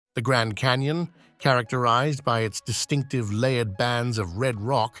The Grand Canyon, characterized by its distinctive layered bands of red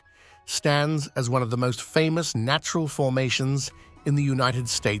rock, stands as one of the most famous natural formations in the United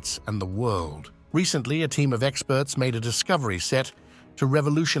States and the world. Recently, a team of experts made a discovery set to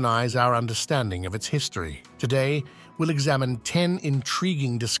revolutionize our understanding of its history. Today, we'll examine 10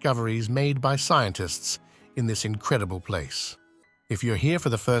 intriguing discoveries made by scientists in this incredible place. If you're here for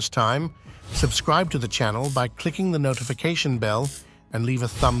the first time, subscribe to the channel by clicking the notification bell and leave a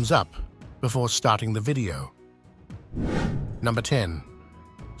thumbs up before starting the video. Number 10.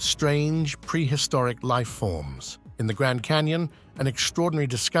 Strange prehistoric life forms. In the Grand Canyon, an extraordinary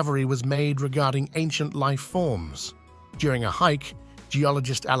discovery was made regarding ancient life forms. During a hike,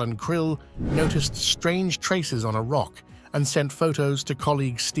 geologist Alan Krill noticed strange traces on a rock and sent photos to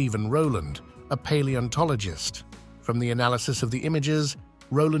colleague Stephen Rowland, a paleontologist. From the analysis of the images,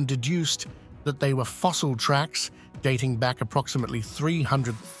 Rowland deduced that they were fossil tracks dating back approximately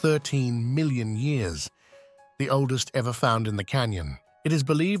 313 million years, the oldest ever found in the canyon. It is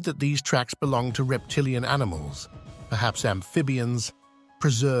believed that these tracks belong to reptilian animals, perhaps amphibians,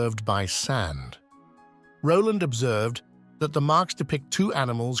 preserved by sand. Rowland observed that the marks depict two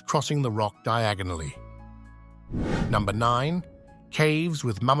animals crossing the rock diagonally. Number 9. Caves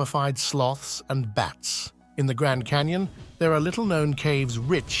with mummified sloths and bats. In the Grand Canyon, there are little-known caves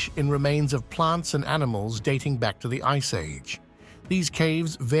rich in remains of plants and animals dating back to the Ice Age. These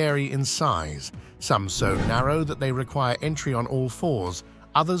caves vary in size, some so narrow that they require entry on all fours,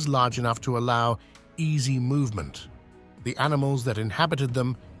 others large enough to allow easy movement. The animals that inhabited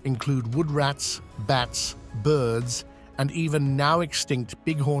them include wood rats, bats, birds, and even now-extinct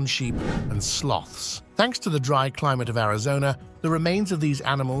bighorn sheep and sloths. Thanks to the dry climate of Arizona, the remains of these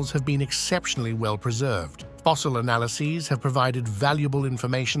animals have been exceptionally well preserved. Fossil analyses have provided valuable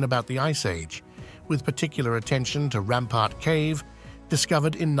information about the Ice Age, with particular attention to Rampart Cave,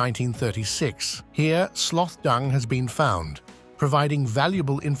 discovered in 1936. Here, sloth dung has been found, providing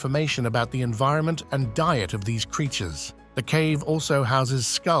valuable information about the environment and diet of these creatures. The cave also houses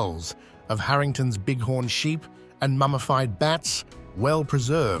skulls of Harrington's bighorn sheep and mummified bats, well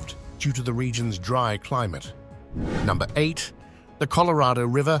preserved due to the region's dry climate. Number 8. The Colorado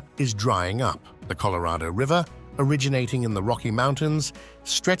River is drying up. The Colorado River, originating in the Rocky Mountains,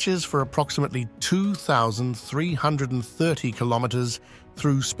 stretches for approximately 2,330 kilometers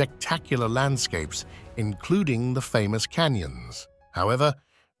through spectacular landscapes, including the famous canyons. However,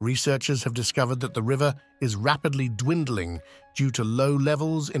 researchers have discovered that the river is rapidly dwindling due to low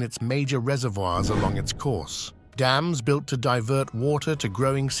levels in its major reservoirs along its course. Dams built to divert water to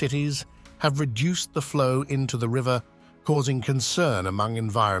growing cities have reduced the flow into the river, causing concern among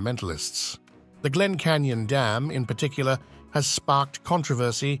environmentalists. The Glen Canyon Dam, in particular, has sparked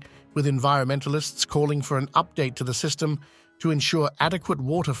controversy, with environmentalists calling for an update to the system to ensure adequate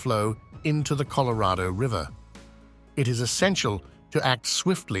water flow into the Colorado River. It is essential to act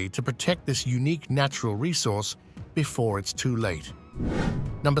swiftly to protect this unique natural resource before it's too late.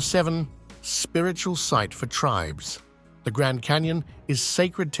 Number 7. Spiritual site for tribes. The Grand Canyon is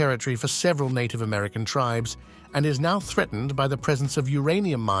sacred territory for several Native American tribes and is now threatened by the presence of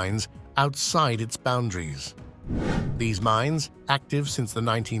uranium mines outside its boundaries. These mines, active since the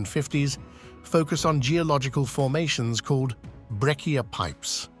 1950s, focus on geological formations called breccia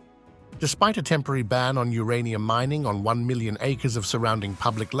pipes. Despite a temporary ban on uranium mining on 1 million acres of surrounding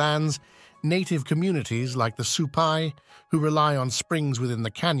public lands, native communities like the Supai, who rely on springs within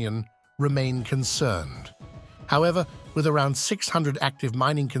the canyon, remain concerned. However, with around 600 active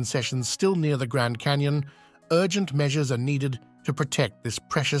mining concessions still near the Grand Canyon, urgent measures are needed to protect this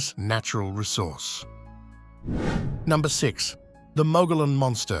precious natural resource. Number 6. The Mulan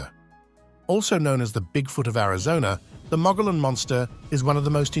Monster. Also known as the Bigfoot of Arizona, the Mulan Monster is one of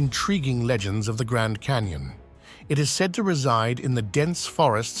the most intriguing legends of the Grand Canyon. It is said to reside in the dense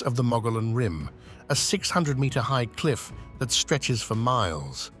forests of the Mulan Rim, a 600-meter-high cliff that stretches for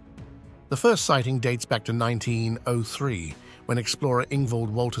miles. The first sighting dates back to 1903, when explorer Ingvald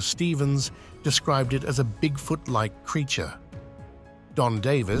Walter Stevens described it as a Bigfoot-like creature. Don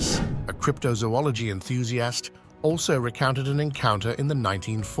Davis, a cryptozoology enthusiast, also recounted an encounter in the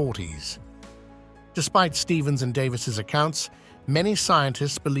 1940s. Despite Stevens and Davis's accounts, many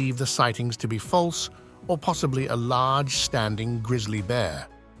scientists believe the sightings to be false or possibly a large, standing grizzly bear.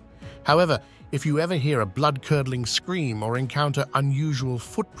 However, if you ever hear a blood-curdling scream or encounter unusual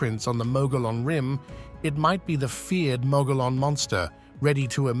footprints on the Mogollon Rim, it might be the feared Mulan Monster ready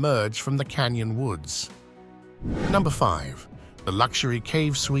to emerge from the canyon woods. Number 5. The Luxury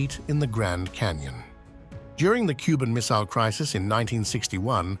Cave Suite in the Grand Canyon. During the Cuban Missile Crisis in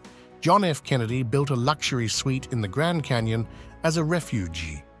 1961, John F. Kennedy built a luxury suite in the Grand Canyon as a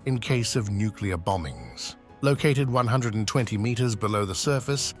refuge. in case of nuclear bombings. Located 120 meters below the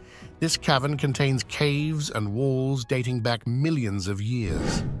surface, this cavern contains caves and walls dating back millions of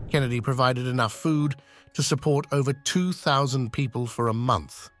years. Kennedy provided enough food to support over 2,000 people for a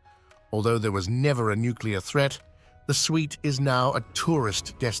month. Although there was never a nuclear threat, the suite is now a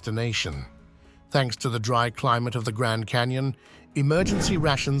tourist destination. Thanks to the dry climate of the Grand Canyon, emergency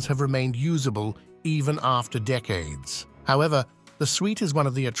rations have remained usable even after decades. However, the suite is one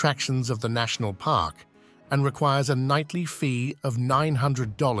of the attractions of the national park and requires a nightly fee of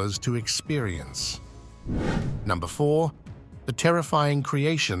 $900 to experience. Number 4. The terrifying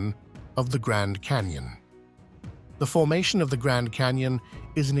creation of the Grand Canyon. The formation of the Grand Canyon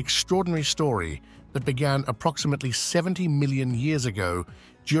is an extraordinary story that began approximately 70 million years ago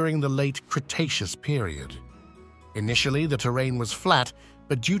during the late Cretaceous period. Initially, the terrain was flat,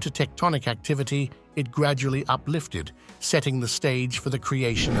 but due to tectonic activity, it gradually uplifted, setting the stage for the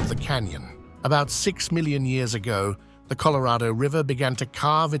creation of the canyon. About 6 million years ago, the Colorado River began to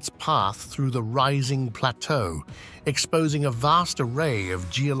carve its path through the rising plateau, exposing a vast array of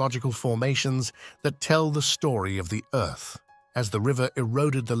geological formations that tell the story of the Earth. As the river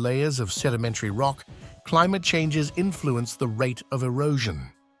eroded the layers of sedimentary rock, climate changes influenced the rate of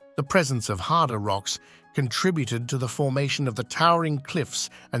erosion. The presence of harder rocks contributed to the formation of the towering cliffs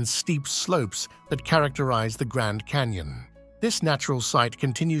and steep slopes that characterize the Grand Canyon. This natural site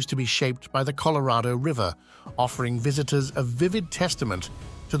continues to be shaped by the Colorado River, offering visitors a vivid testament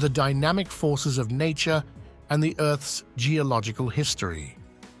to the dynamic forces of nature and the Earth's geological history.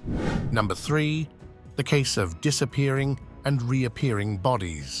 Number 3. The case of disappearing and reappearing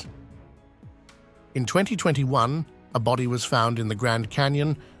bodies. In 2021, a body was found in the Grand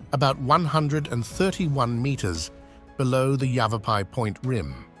Canyon about 131 meters below the Havasupai Point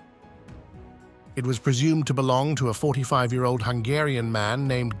rim. It was presumed to belong to a 45-year-old Hungarian man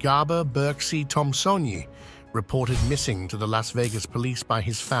named Gábor Berksi Tomszonyi, reported missing to the Las Vegas police by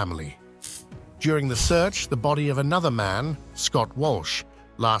his family. During the search, the body of another man, Scott Walsh,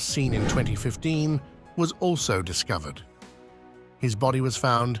 last seen in 2015, was also discovered. His body was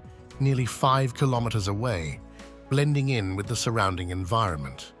found nearly 5 kilometers away, blending in with the surrounding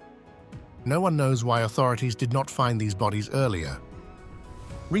environment. No one knows why authorities did not find these bodies earlier.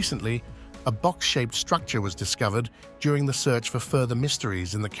 Recently, a box-shaped structure was discovered during the search for further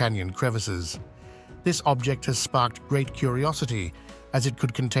mysteries in the canyon crevices. This object has sparked great curiosity, as it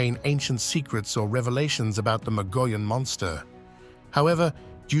could contain ancient secrets or revelations about the Mulan Monster. However,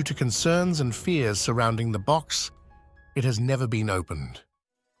 due to concerns and fears surrounding the box, it has never been opened.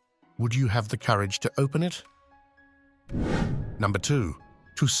 Would you have the courage to open it? Number 2.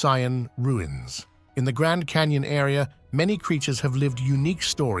 Tonto Ruins. In the Grand Canyon area, many creatures have lived unique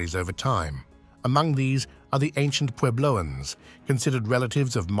stories over time. Among these are the ancient Puebloans, considered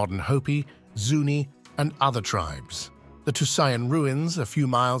relatives of modern Hopi, Zuni, and other tribes. The Tonto Ruins, a few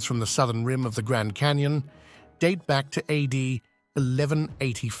miles from the southern rim of the Grand Canyon, date back to AD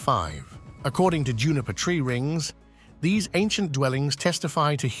 1185. According to juniper tree rings, these ancient dwellings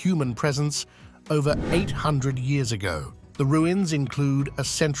testify to human presence over 800 years ago. The ruins include a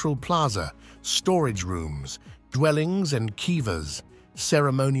central plaza, storage rooms, dwellings and kivas,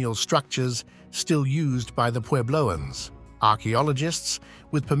 ceremonial structures still used by the Puebloans. Archaeologists,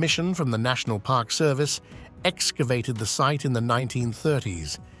 with permission from the National Park Service, excavated the site in the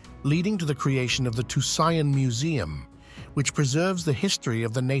 1930s, leading to the creation of the Tusayan Museum, which preserves the history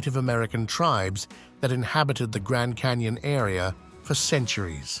of the Native American tribes that inhabited the Grand Canyon area for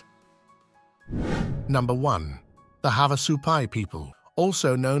centuries. Number 1. The Havasupai people,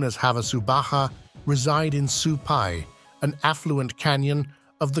 also known as Havasupai, reside in Supai, an affluent canyon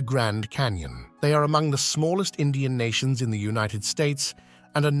of the Grand Canyon. They are among the smallest Indian nations in the United States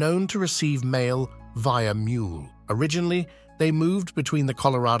and are known to receive mail via mule. Originally, they moved between the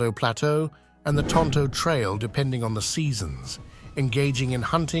Colorado Plateau and the Tonto Trail depending on the seasons, engaging in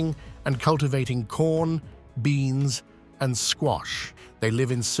hunting and cultivating corn, beans, and squash. They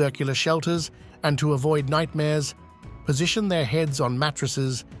live in circular shelters and, to avoid nightmares, position their heads on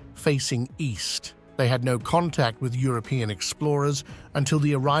mattresses facing east. They had no contact with European explorers until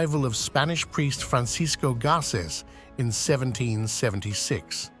the arrival of Spanish priest Francisco Garces in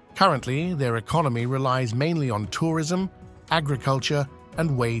 1776. Currently, their economy relies mainly on tourism, agriculture,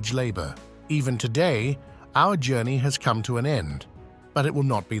 and wage labor. Even today, our journey has come to an end, but it will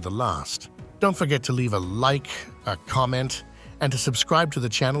not be the last. Don't forget to leave a like, a comment, and to subscribe to the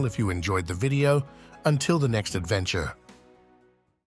channel if you enjoyed the video. Until the next adventure.